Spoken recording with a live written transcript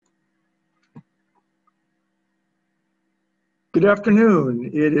Good afternoon.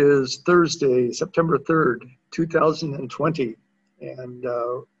 It is Thursday, September 3rd, 2020, and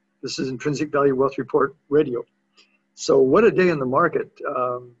this is Intrinsic Value Wealth Report Radio. So what a day in the market.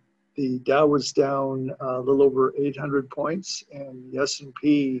 The Dow was down a little over 800 points, and the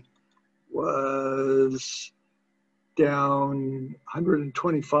S&P was down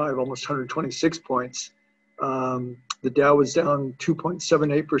 125, almost 126 points. The Dow was down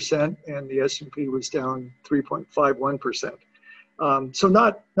 2.78%, and the S&P was down 3.51%. So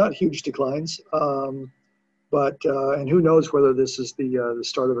not huge declines, but and who knows whether this is the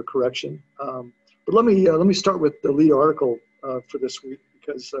start of a correction. But let me start with the lead article for this week,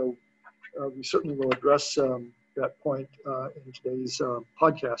 because we certainly will address that point in today's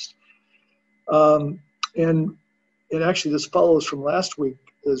podcast. And actually, this follows from last week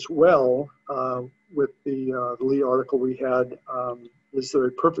as well. With the lead article we had, is there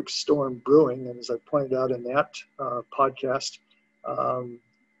a perfect storm brewing? And as I pointed out in that podcast,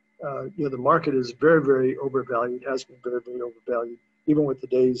 the market is very, very overvalued, has been very, very overvalued, even with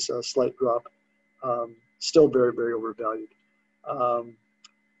today's slight drop, still very, very overvalued.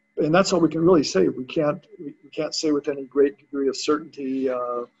 And that's all we can really say. We can't say with any great degree of certainty,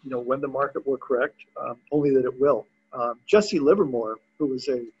 when the market will correct, only that it will. Jesse Livermore, who was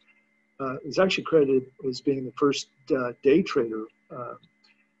is actually credited as being the first day trader,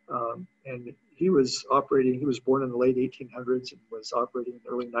 and he was born in the late 1800s and was operating in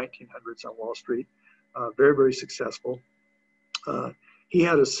the early 1900s on Wall Street, very, very successful. He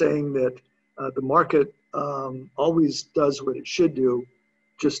had a saying that the market always does what it should do,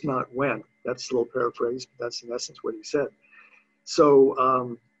 just not when. That's a little paraphrase, but that's in essence what he said.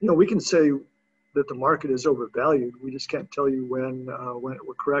 So, we can say that the market is overvalued. We just can't tell you when it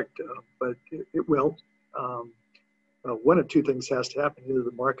will correct, but it will. One of two things has to happen. Either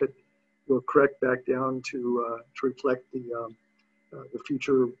the market will correct back down to reflect the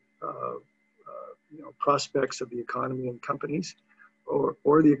future prospects of the economy and companies,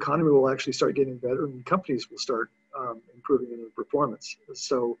 or the economy will actually start getting better and companies will start improving in their performance.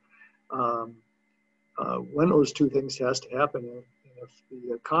 So one of those two things has to happen. And if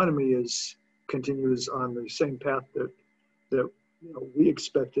the economy continues on the same path that we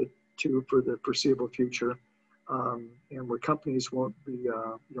expect it to for the foreseeable future, and where companies will be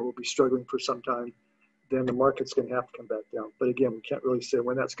struggling for some time, then the market's going to have to come back down. But again, we can't really say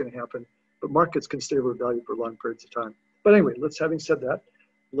when that's going to happen. But markets can stay overvalued for long periods of time. But anyway, having said that,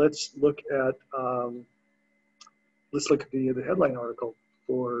 let's look at the headline article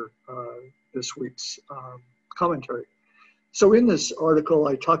for this week's commentary. So in this article,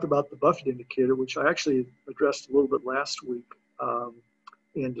 I talk about the Buffett indicator, which I actually addressed a little bit last week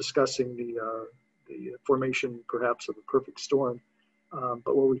in discussing the formation, perhaps, of a perfect storm,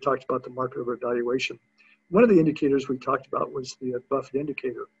 but where we talked about the market overvaluation. One of the indicators we talked about was the Buffett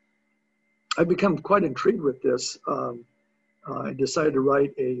indicator. I've become quite intrigued with this. I decided to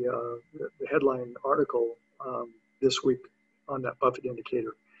write the headline article this week on that Buffett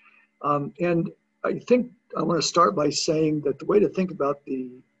indicator. And I think I want to start by saying that the way to think about the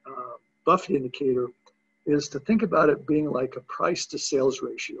Buffett indicator is to think about it being like a price to sales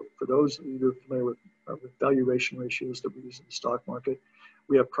ratio. For those of you who are familiar with valuation ratios that we use in the stock market,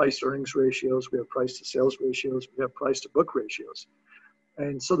 we have price to earnings ratios, we have price to sales ratios, we have price to book ratios.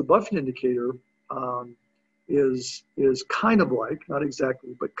 And so the Buffett indicator is kind of like, not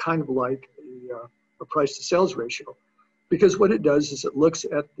exactly, but kind of like a price to sales ratio. Because what it does is it looks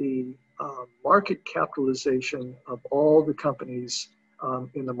at the market capitalization of all the companies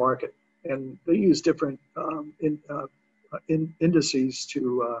in the market. And they use different indices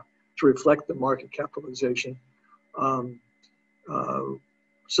to reflect the market capitalization.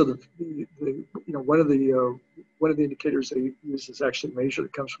 So one of the indicators they use is actually a measure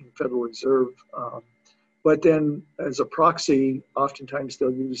that comes from the Federal Reserve. But then, as a proxy, oftentimes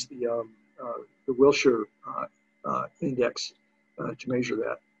they'll use the Wilshire index to measure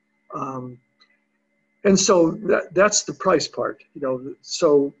that. And so that's the price part.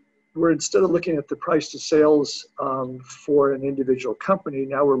 So we're, instead of looking at the price to sales for an individual company,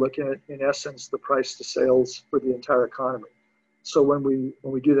 now we're looking at, in essence, the price to sales for the entire economy. So when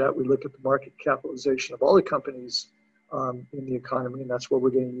we do that, we look at the market capitalization of all the companies in the economy, and that's where we're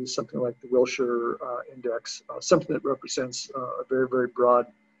going to use something like the Wilshire index, something that represents a very, very broad,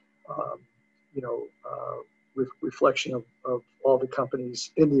 reflection of all the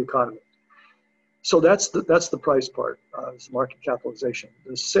companies in the economy. So that's the price part, is market capitalization.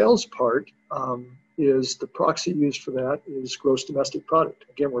 The sales part is the proxy used for that is gross domestic product.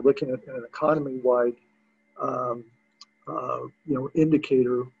 Again, we're looking at an economy-wide,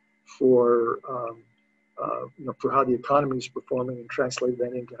 indicator for for how the economy is performing and translate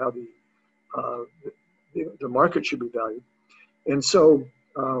that into how the market should be valued. And so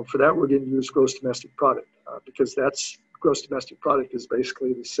for that, we're going to use gross domestic product because that's gross domestic product is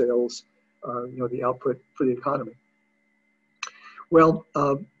basically the sales, the output for the economy. Well,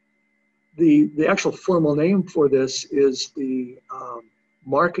 the actual formal name for this is the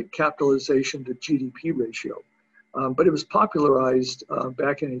market capitalization to GDP ratio. But it was popularized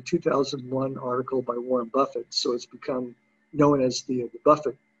back in a 2001 article by Warren Buffett, so it's become known as the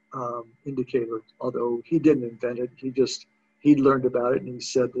Buffett indicator, although he didn't invent it. He learned about it and he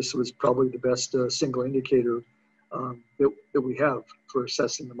said this was probably the best single indicator that we have for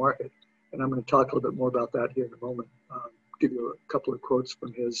assessing the market. And I'm going to talk a little bit more about that here in a moment. Give you a couple of quotes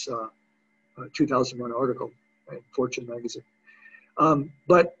from his 2001 article in Fortune magazine.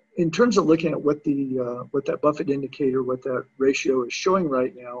 But in terms of looking at what that Buffett indicator, what that ratio is showing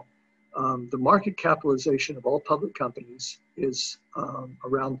right now, the market capitalization of all public companies is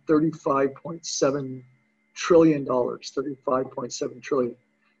around $35.7 trillion, $35.7 trillion.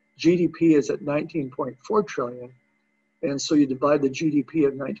 GDP is at 19.4 trillion. And so you divide the GDP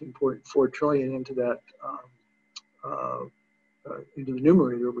of 19.4 trillion into that, into the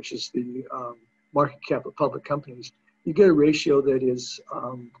numerator, which is the market cap of public companies, you get a ratio that is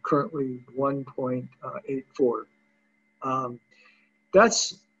currently 1.84.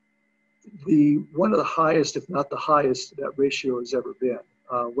 That's one of the highest, if not the highest, that ratio has ever been.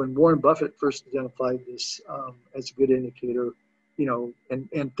 When Warren Buffett first identified this as a good indicator,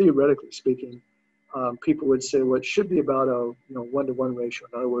 and theoretically speaking, people would say, well, it should be about a 1-to-1 ratio.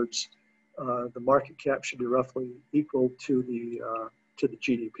 In other words, the market cap should be roughly equal to the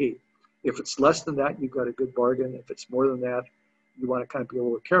GDP. If it's less than that, you've got a good bargain. If it's more than that, you want to kind of be a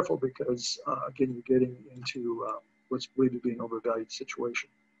little careful because, again, you're getting into what's believed to be an overvalued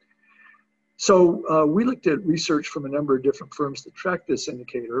situation. So we looked at research from a number of different firms that track this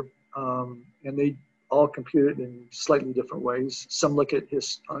indicator, and they all compute it in slightly different ways. Some look at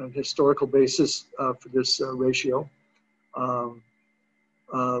on a historical basis for this ratio,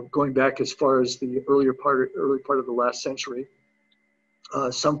 going back as far as the early part of the last century.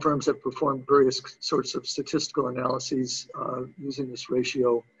 Some firms have performed various sorts of statistical analyses using this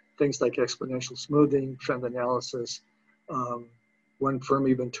ratio, things like exponential smoothing, trend analysis. One firm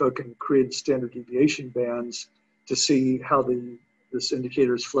even took and created standard deviation bands to see how this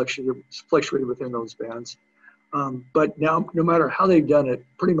indicator is fluctuated within those bands. But now, no matter how they've done it,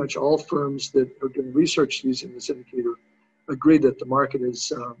 pretty much all firms that are doing research using this indicator agree that the market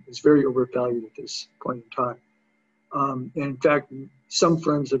is very overvalued at this point in time. And in fact, some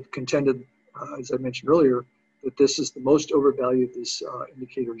firms have contended, as I mentioned earlier, that this is the most overvalued this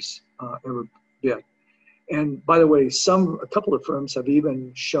indicator's ever been. And by the way, a couple of firms have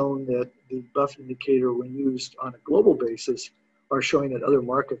even shown that the Buffett indicator, when used on a global basis, are showing that other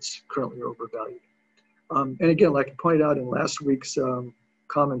markets currently are overvalued. And again, like I pointed out in last week's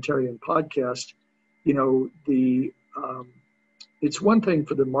commentary and podcast, it's one thing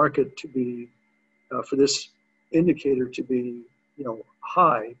for the market to be, for this indicator to be,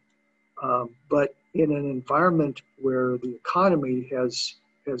 high, but in an environment where the economy has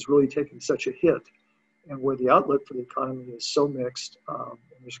really taken such a hit, and where the outlook for the economy is so mixed, and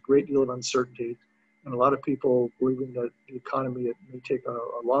there's a great deal of uncertainty, and a lot of people believing that the economy, it may take a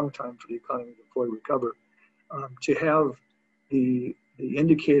long time for the economy to fully recover. To have the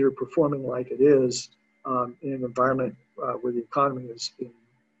indicator performing like it is in an environment where the economy is being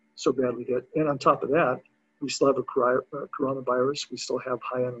so badly hit, and on top of that, we still have a coronavirus, we still have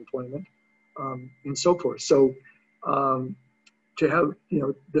high unemployment, and so forth. So to have,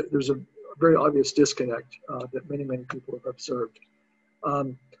 there's a very obvious disconnect that many people have observed.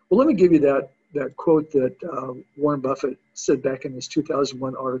 Well, let me give you that quote that Warren Buffett said back in his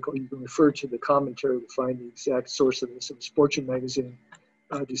 2001 article. You can refer to the commentary to find the exact source of this. It was Fortune magazine,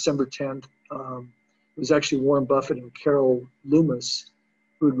 December 10th. It was actually Warren Buffett and Carol Loomis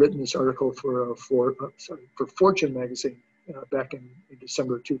who had written this article for Fortune magazine back in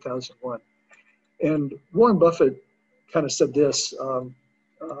December of 2001. And Warren Buffett kind of said this,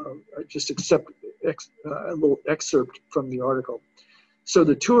 just a little excerpt from the article. So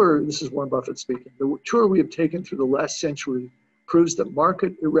the tour, this is Warren Buffett speaking, the tour we have taken through the last century proves that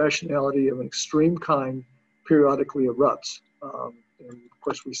market irrationality of an extreme kind periodically erupts. And of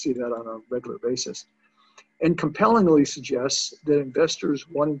course, we see that on a regular basis. And compellingly suggests that investors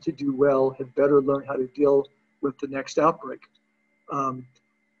wanting to do well had better learn how to deal with the next outbreak.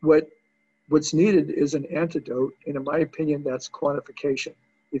 What's needed is an antidote, and in my opinion, that's quantification.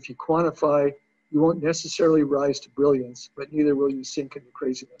 If you quantify, you won't necessarily rise to brilliance, but neither will you sink into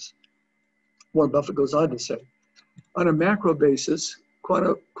craziness. Warren Buffett goes on to say, on a macro basis,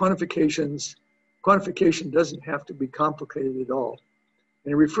 quantification doesn't have to be complicated at all.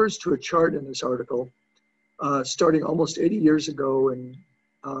 And it refers to a chart in this article starting almost 80 years ago and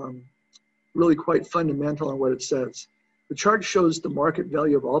really quite fundamental on what it says. The chart shows the market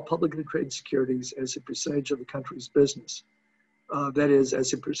value of all publicly traded securities as a percentage of the country's business, that is,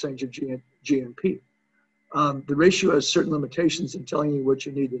 as a percentage of GNP. The ratio has certain limitations in telling you what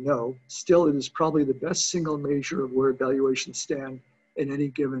you need to know. Still, it is probably the best single measure of where valuations stand at any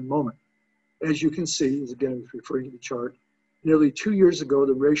given moment. As you can see, as again, referring to the chart, nearly 2 years ago,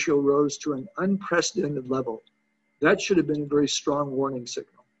 the ratio rose to an unprecedented level. That should have been a very strong warning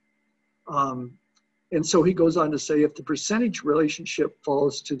signal. And so he goes on to say, if the percentage relationship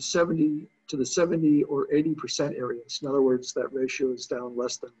falls to the 70 or 80% areas, in other words, that ratio is down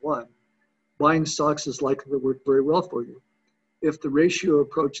less than 1, buying stocks is likely to work very well for you. If the ratio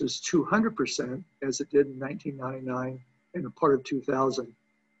approaches 200%, as it did in 1999 and a part of 2000,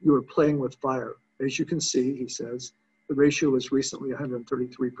 you are playing with fire. As you can see, he says, the ratio was recently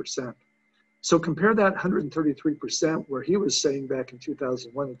 133%. So compare that 133% where he was saying back in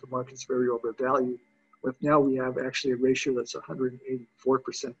 2001 that the market's very overvalued, with now we have actually a ratio that's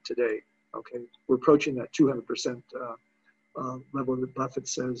 184% today. Okay, we're approaching that 200% level that Buffett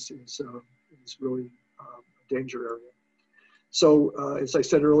says is really a danger area. So as I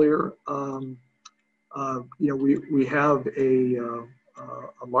said earlier, we have a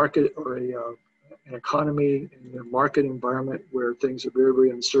market or an economy and a market environment where things are very, very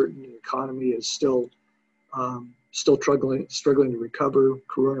uncertain. The economy is still struggling to recover.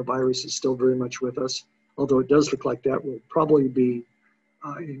 Coronavirus is still very much with us, although it does look like that will probably be,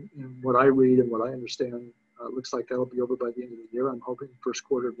 in what I read and what I understand, looks like that'll be over by the end of the year. I'm hoping first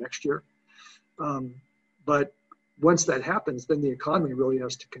quarter of next year. But once that happens, then the economy really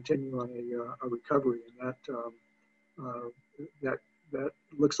has to continue on a recovery, and that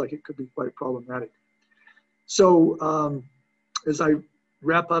looks like it could be quite problematic. So as I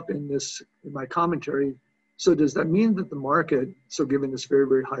wrap up in my commentary, so does that mean that the market, so given this very,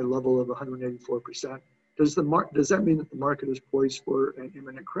 very high level of 184%, does that mean that the market is poised for an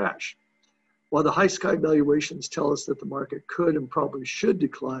imminent crash? While the high sky valuations tell us that the market could and probably should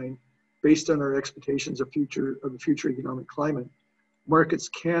decline based on our expectations of the future economic climate, markets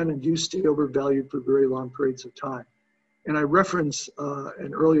can and do stay overvalued for very long periods of time. And I reference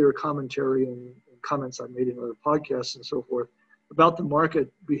an earlier commentary and comments I made in other podcasts and so forth about the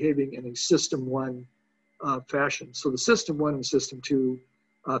market behaving in a system one fashion. So the system one and system two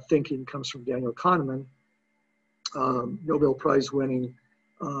thinking comes from Daniel Kahneman, Nobel Prize winning.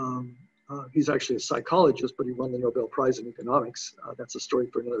 He's actually a psychologist, but he won the Nobel Prize in economics. That's a story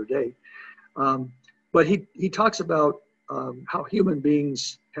for another day. But he talks about how human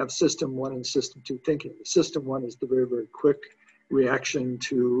beings have system one and system two thinking. The system one is the very, very quick reaction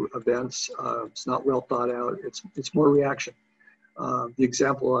to events. It's not well thought out. It's more reaction. The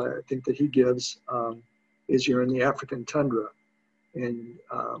example I think that he gives is you're in the African tundra, and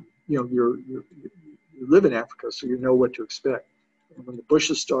you live in Africa, so you know what to expect. And when the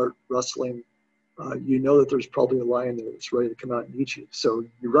bushes start rustling, you know that there's probably a lion there that's ready to come out and eat you. So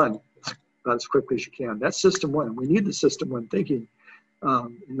you run about as quickly as you can. That's system one. We need the system one thinking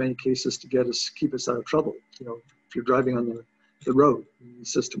in many cases to keep us out of trouble. If you're driving on the road, you need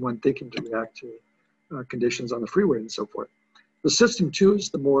system one thinking to react to conditions on the freeway and so forth. The system two is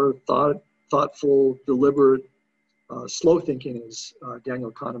the more thoughtful, deliberate, slow thinking, as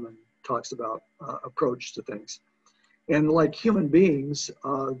Daniel Kahneman talks about, approach to things. And like human beings,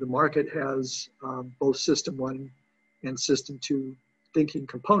 the market has both system one and system two thinking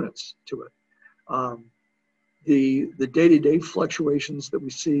components to it. The day-to-day fluctuations that we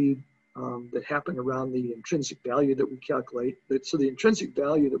see that happen around the intrinsic value that we calculate. So the intrinsic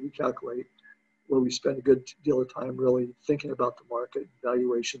value that we calculate, where we spend a good deal of time really thinking about the market,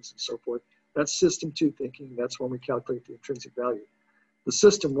 valuations and so forth, that's system two thinking. That's when we calculate the intrinsic value. The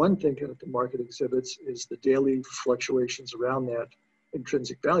system one thinking that the market exhibits is the daily fluctuations around that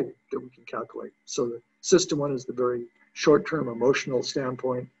intrinsic value that we can calculate. So the system one is the very short-term emotional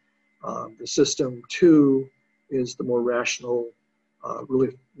standpoint. The system two is the more rational,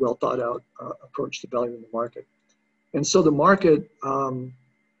 really well thought out approach to valuing the market. And so the market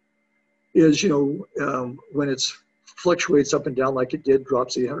is, when it fluctuates up and down like it did,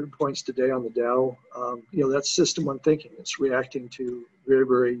 drops 800 points today on the Dow, that's system one thinking. It's reacting to very,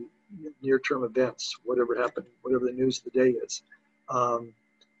 very near-term events, whatever happened, whatever the news of the day is.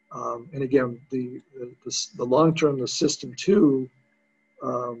 And again, the long-term, the system two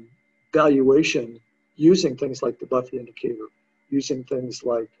valuation using things like the Buffett indicator, using things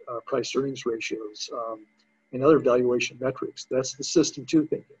like price earnings ratios and other valuation metrics. That's the system two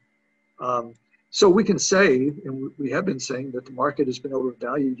thinking. So we can say, and we have been saying, that the market has been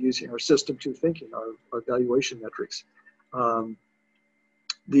overvalued using our system two thinking, our valuation metrics. But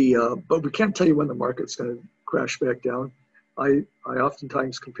we can't tell you when the market's going to crash back down. I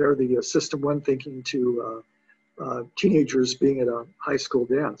oftentimes compare the system one thinking to teenagers being at a high school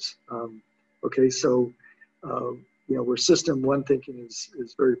dance. Okay, so where system one thinking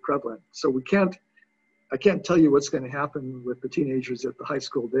is very prevalent. So I can't tell you what's going to happen with the teenagers at the high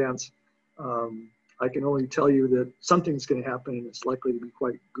school dance. I can only tell you that something's going to happen, and it's likely to be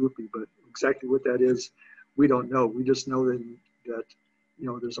quite goofy, but exactly what that is, we don't know. We just know that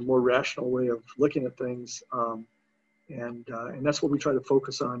there's a more rational way of looking at things, and that's what we try to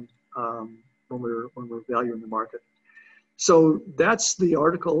focus on when we're valuing the market. So that's the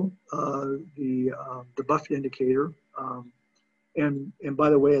article, the Buffett indicator. And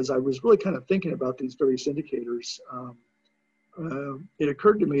by the way, as I was really kind of thinking about these various indicators, it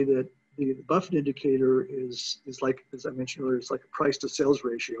occurred to me that the Buffett indicator is like, as I mentioned earlier, it's like a price to sales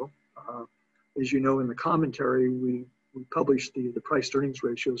ratio. As you know, in the commentary, we publish the price earnings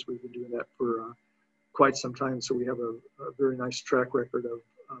ratios. We've been doing that for quite some time. So we have a very nice track record of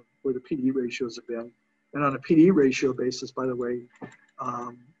where the PE ratios have been. And on a PE ratio basis, by the way,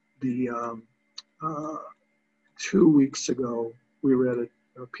 2 weeks ago, we were at a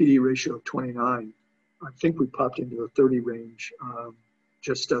PD ratio of 29. I think we popped into the 30 range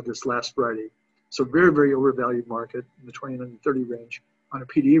just this last Friday. So very, very overvalued market in the 29 and 30 range on a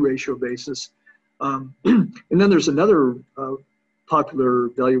PD ratio basis. And then there's another popular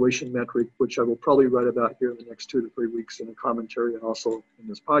valuation metric, which I will probably write about here in the next 2 to 3 weeks in a commentary and also in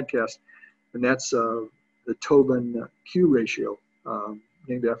this podcast. And that's the Tobin Q ratio,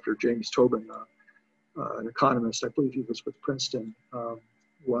 named after James Tobin, an economist. I believe he was with Princeton,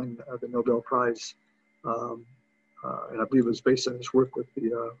 won the Nobel Prize, and I believe it was based on his work with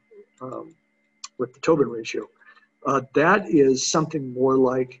the Tobin ratio. That is something more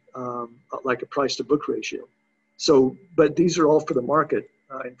like a price to book ratio. So, but these are all for the market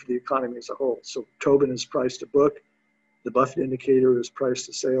and for the economy as a whole. So Tobin is price to book, the Buffett indicator is price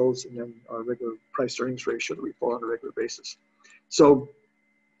to sales, and then our regular price earnings ratio that we follow on a regular basis. So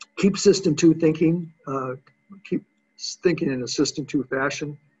keep system two thinking, keep thinking in a system two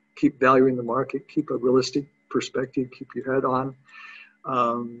fashion, keep valuing the market, keep a realistic perspective, keep your head on,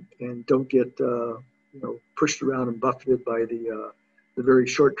 and don't get pushed around and buffeted by the very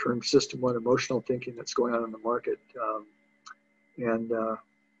short-term system one emotional thinking that's going on in the market. And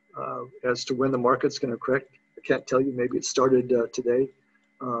as to when the market's going to correct, I can't tell you. Maybe it started today,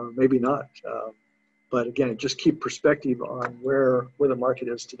 maybe not. But again, just keep perspective on where the market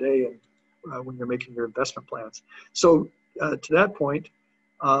is today and when you're making your investment plans. So to that point,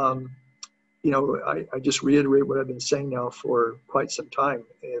 I just reiterate what I've been saying now for quite some time.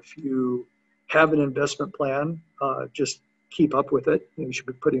 If you have an investment plan, just keep up with it. You should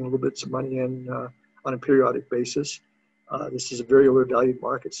be putting little bits of money in on a periodic basis. This is a very overvalued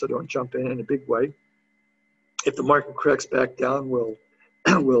market, so don't jump in a big way. If the market corrects back down, we'll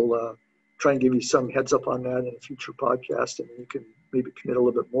try and give you some heads up on that in a future podcast, and you can maybe commit a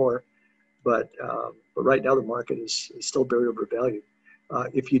little bit more. But right now the market is still very overvalued.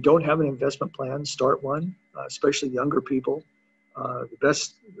 If you don't have an investment plan, start one, especially younger people. The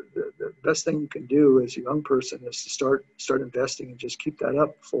best thing you can do as a young person is to start investing and just keep that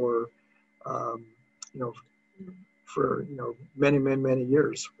up for many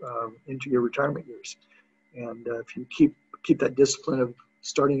years into your retirement years. And if you keep that discipline of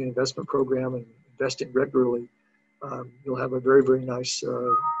starting an investment program and investing regularly, you'll have a very, very nice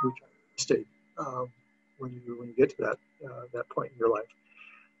retirement state when you get to that point in your life.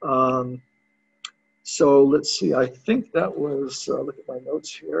 So let's see. I think that was. Look at my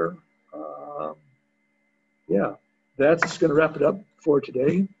notes here. Yeah, that's going to wrap it up for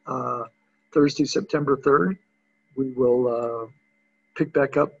today. Thursday, September 3rd. We will pick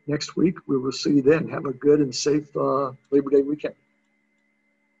back up next week. We will see you then. Have a good and safe Labor Day weekend.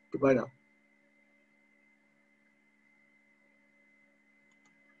 Goodbye now.